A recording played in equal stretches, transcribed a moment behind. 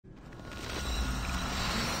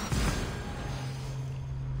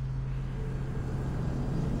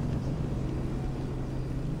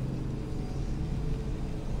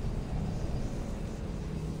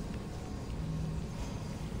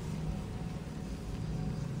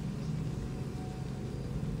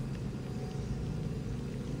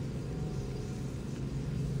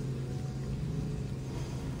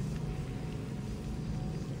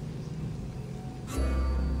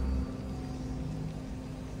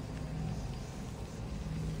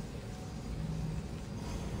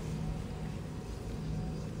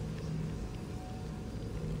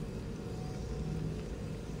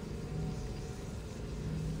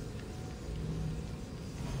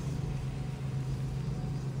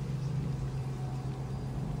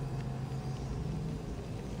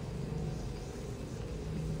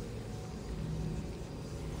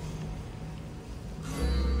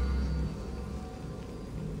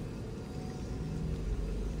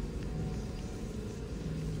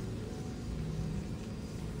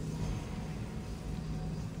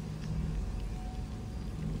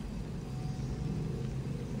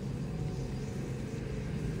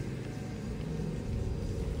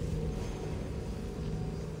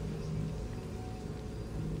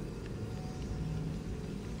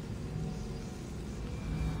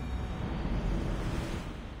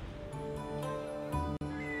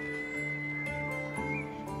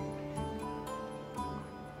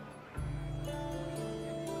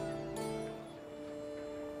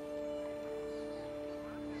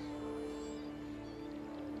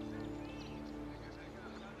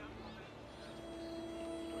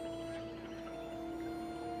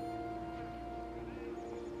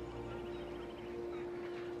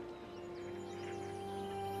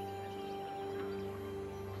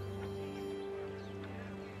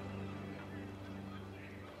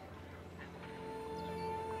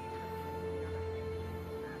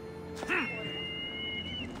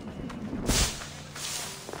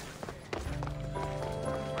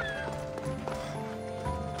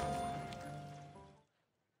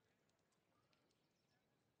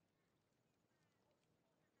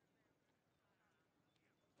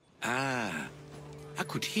Ah, I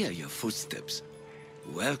could hear your footsteps.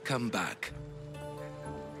 Welcome back.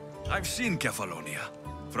 I've seen Kefalonia,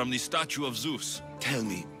 from the statue of Zeus. Tell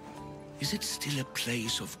me, is it still a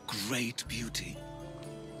place of great beauty?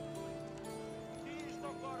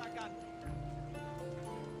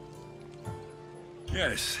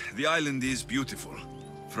 Yes, the island is beautiful.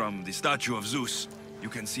 From the statue of Zeus, you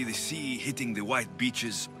can see the sea hitting the white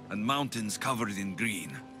beaches and mountains covered in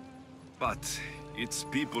green. But its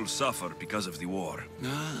people suffer because of the war.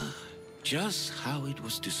 Ah, just how it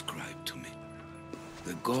was described to me.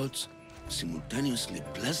 The gods simultaneously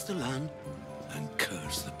bless the land and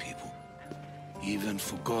curse the people. Even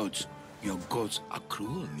for gods, your gods are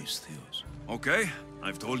cruel, Misthios. Okay,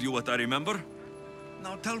 I've told you what I remember.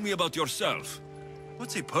 Now tell me about yourself.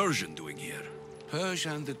 What's a Persian doing here? Persia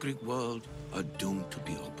and the Greek world are doomed to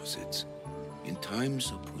be opposites. In times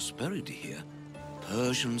of prosperity here,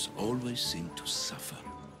 Persians always seem to suffer.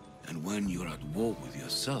 And when you're at war with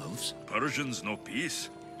yourselves... Persians know peace?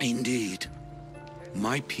 Indeed.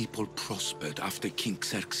 My people prospered after King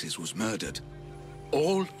Xerxes was murdered.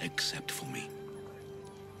 All except for me.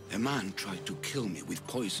 A man tried to kill me with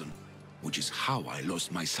poison, which is how I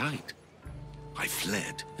lost my sight. I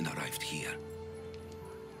fled and arrived here.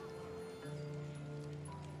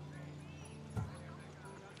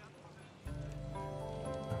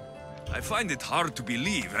 I find it hard to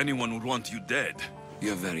believe anyone would want you dead.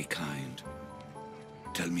 You're very kind.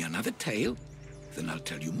 Tell me another tale, then I'll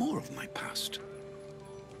tell you more of my past.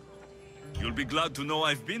 You'll be glad to know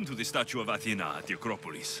I've been to the statue of Athena at the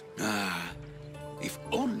Acropolis. Ah, if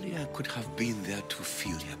only I could have been there to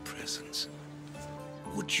feel her presence.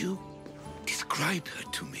 Would you describe her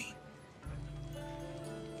to me?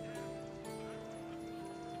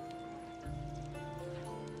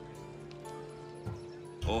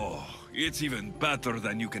 Oh, it's even better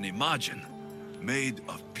than you can imagine. Made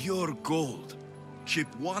of pure gold. Chip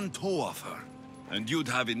one toe off her, and you'd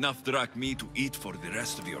have enough drachmae to eat for the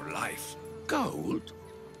rest of your life. Gold?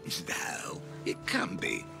 No, it can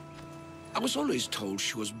be. I was always told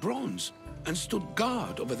she was bronze and stood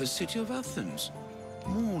guard over the city of Athens,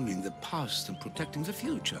 mourning the past and protecting the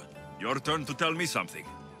future. Your turn to tell me something.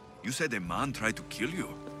 You said a man tried to kill you.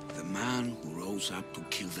 The man who rose up to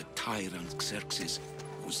kill the tyrant Xerxes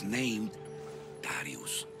was named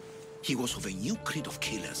Darius. He was of a new creed of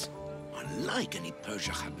killers, unlike any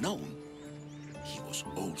Persia had known. He was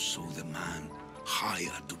also the man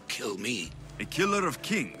hired to kill me. A killer of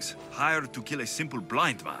kings, hired to kill a simple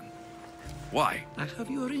blind man. Why? I have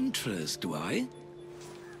your interest, do I?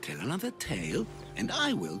 Tell another tale, and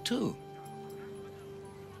I will too.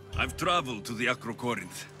 I've traveled to the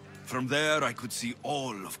Acrocorinth. From there, I could see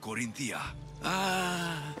all of Corinthia.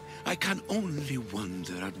 Ah, I can only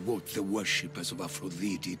wonder at what the worshippers of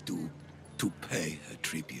Aphrodite do to pay her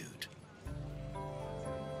tribute.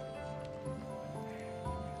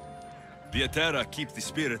 The Etera keep the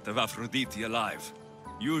spirit of Aphrodite alive,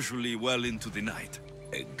 usually well into the night.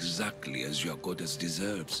 Exactly as your goddess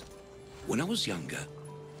deserves. When I was younger,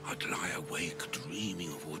 I'd lie awake dreaming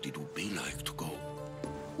of what it would be like to go.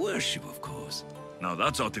 Worship, of course. Now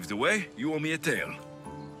that's out of the way, you owe me a tale.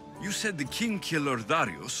 You said the king killer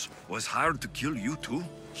Darius was hired to kill you too?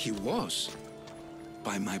 He was.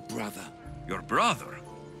 By my brother. Your brother?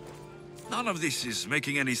 None of this is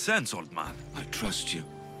making any sense, old man. I trust you.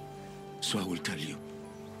 So I will tell you.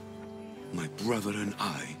 My brother and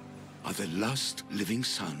I are the last living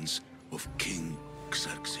sons of King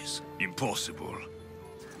Xerxes. Impossible.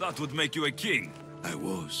 That would make you a king. I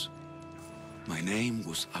was. My name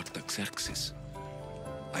was Artaxerxes.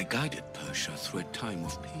 I guided Persia through a time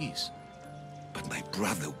of peace. But my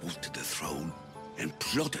brother wanted the throne and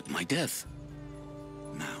plotted my death.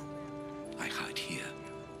 Now, I hide here,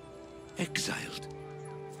 exiled,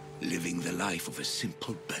 living the life of a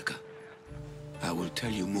simple beggar. I will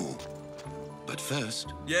tell you more, but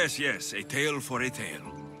first... Yes, a tale for a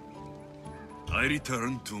tale. I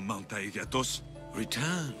returned to Mount Aegatos.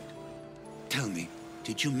 Returned? Tell me,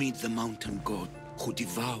 did you meet the mountain god who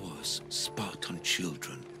devours Spartan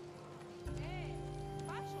children?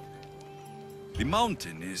 The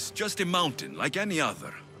mountain is just a mountain, like any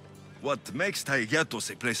other. What makes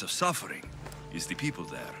Taygetos a place of suffering is the people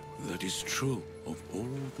there. That is true of all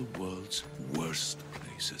the world's worst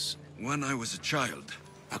places. When I was a child...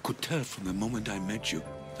 I could tell from the moment I met you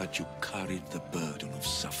that you carried the burden of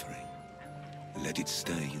suffering. Let it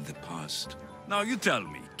stay in the past. Now you tell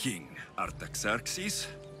me, King. Artaxerxes?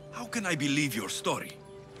 How can I believe your story?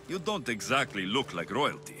 You don't exactly look like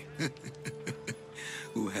royalty.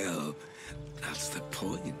 Well, that's the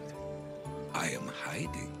point. I am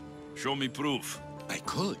hiding. Show me proof. I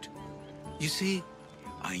could. You see,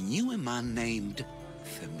 I knew a man named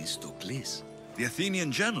Themistocles. The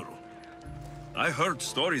Athenian general. I heard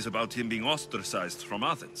stories about him being ostracized from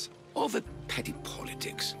Athens. Over petty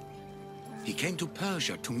politics. He came to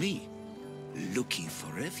Persia to me, looking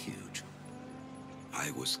for refuge.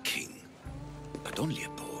 I was king, but only a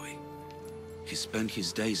boy. He spent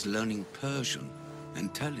his days learning Persian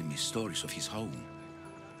and telling me stories of his home.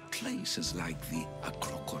 Places like the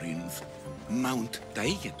Acrocorinth, Mount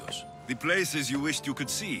Taygetos. The places you wished you could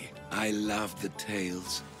see. I loved the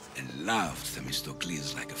tales and loved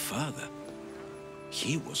Themistocles like a father.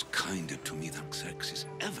 He was kinder to me than Xerxes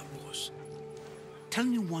ever was. Tell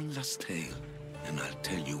me one last tale, and I'll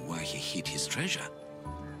tell you why he hid his treasure.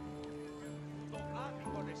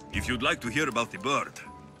 If you'd like to hear about the bird,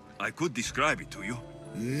 I could describe it to you.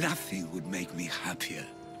 Nothing would make me happier.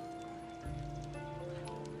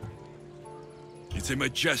 It's a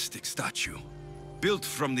majestic statue, built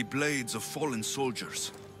from the blades of fallen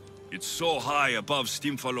soldiers. It's so high above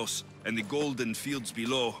Stymphalos and the golden fields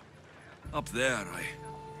below. Up there, I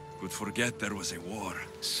could forget there was a war.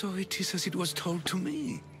 So it is as it was told to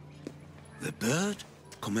me. The bird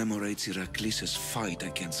commemorates Heracles' fight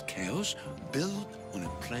against chaos, built on a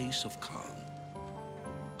place of calm.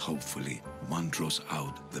 Hopefully, one draws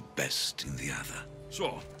out the best in the other.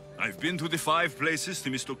 So, I've been to the 5 places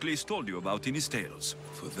Themistocles told you about in his tales.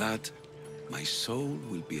 For that, my soul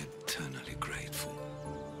will be eternally grateful.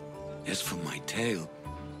 As for my tale,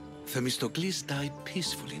 Themistocles died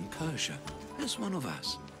peacefully in Persia, as one of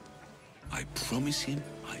us. I promised him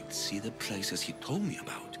I'd see the places he told me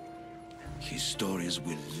about. His stories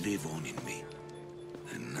will live on in me.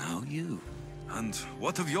 And now you. And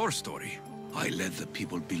what of your story? I let the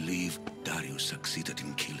people believe Darius succeeded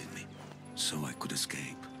in killing me, so I could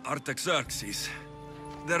escape. Artaxerxes,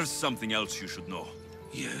 there's something else you should know.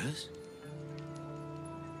 Yes?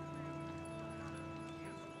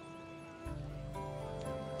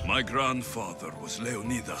 My grandfather was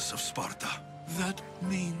Leonidas of Sparta. That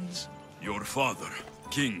means... Your father,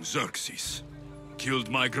 King Xerxes, killed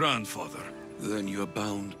my grandfather. Then you're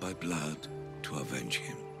bound by blood to avenge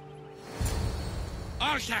him.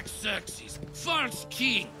 Artaxerxes, false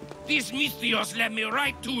king! These Misthios led me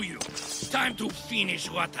right to you. Time to finish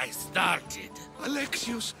what I started.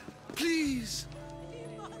 Alexios, please!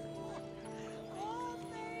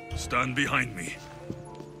 Stand behind me.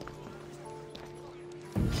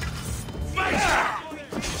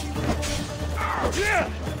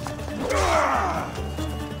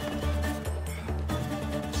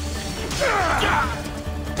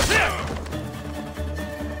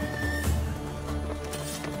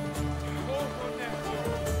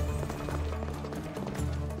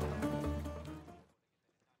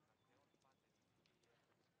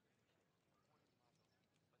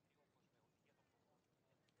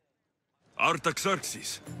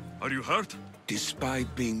 Artaxerxes, are you hurt?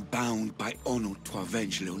 Despite being bound by honor to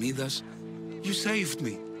avenge Leonidas, you saved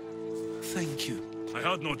me. Thank you. I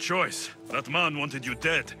had no choice. That man wanted you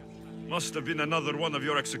dead. Must have been another one of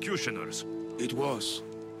your executioners. It was.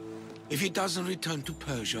 If he doesn't return to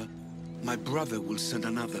Persia, my brother will send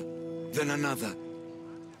another, then another.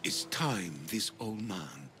 It's time this old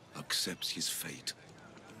man accepts his fate.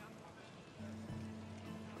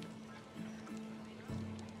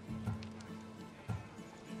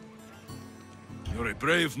 You're a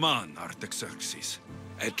brave man, Artaxerxes.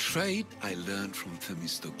 A trait I learned from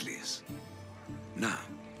Themistocles. Now,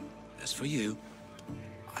 as for you,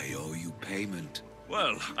 I owe you payment.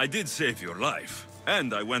 Well, I did save your life,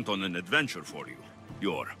 and I went on an adventure for you,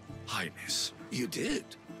 Your Highness. You did.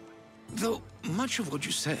 Though much of what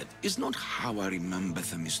you said is not how I remember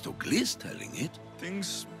Themistocles telling it.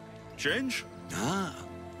 Things change? Ah,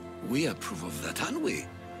 we approve of that, aren't we?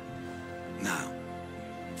 Now,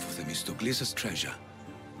 for Themistocles' treasure,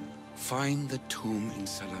 find the tomb in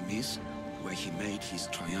Salamis where he made his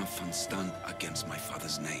triumphant stand against my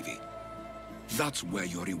father's navy. That's where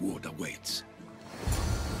your reward awaits.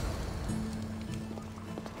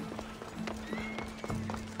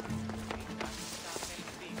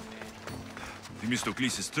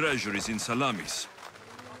 Themistocles' treasure is in Salamis.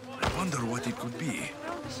 I wonder what it could be.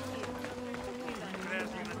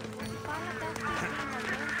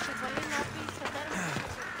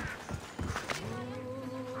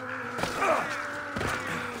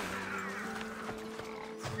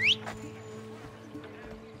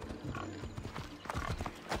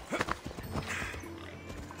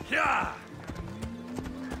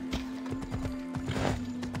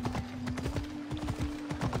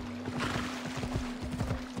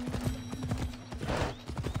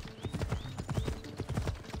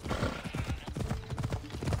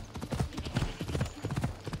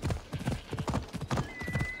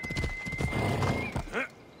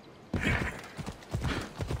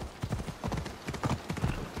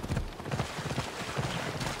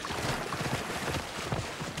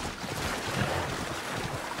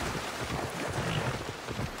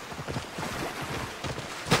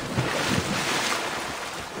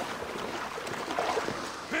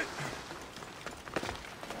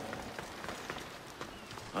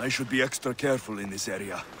 should be extra careful in this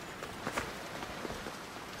area.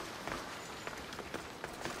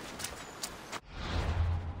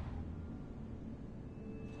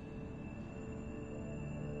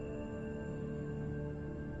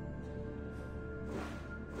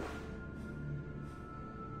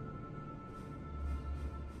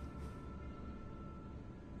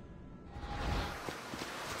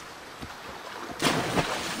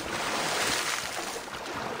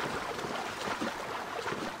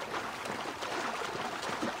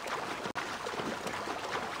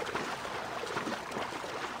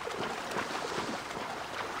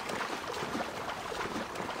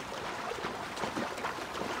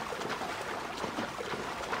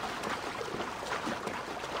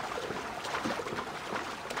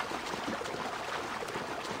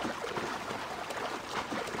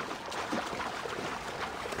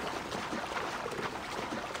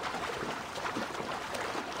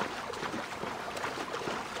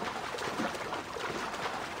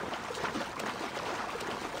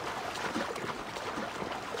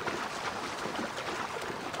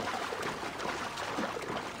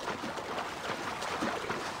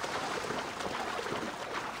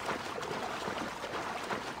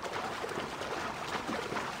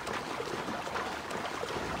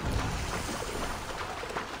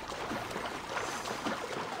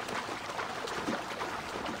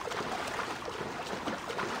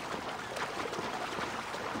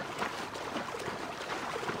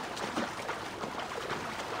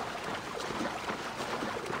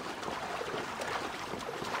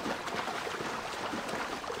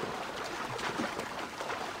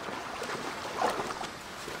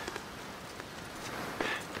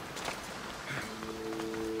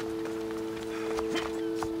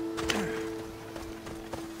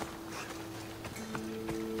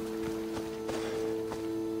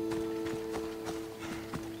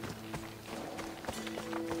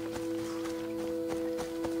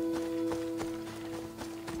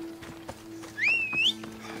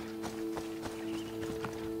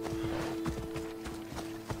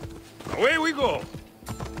 Away we go!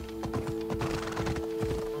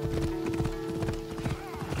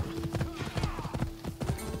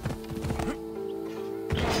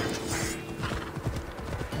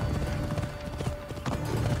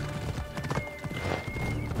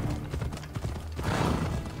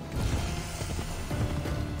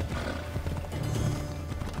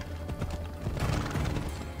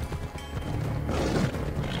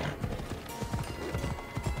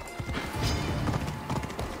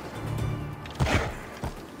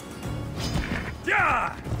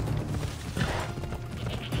 Yeah!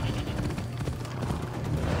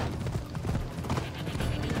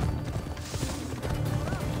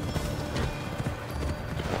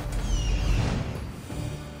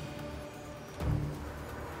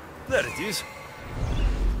 There it is.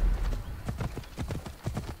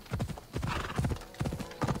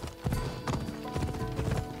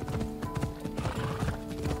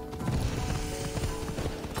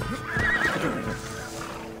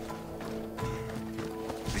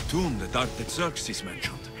 The tomb that Artaxerxes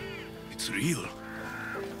mentioned. It's real.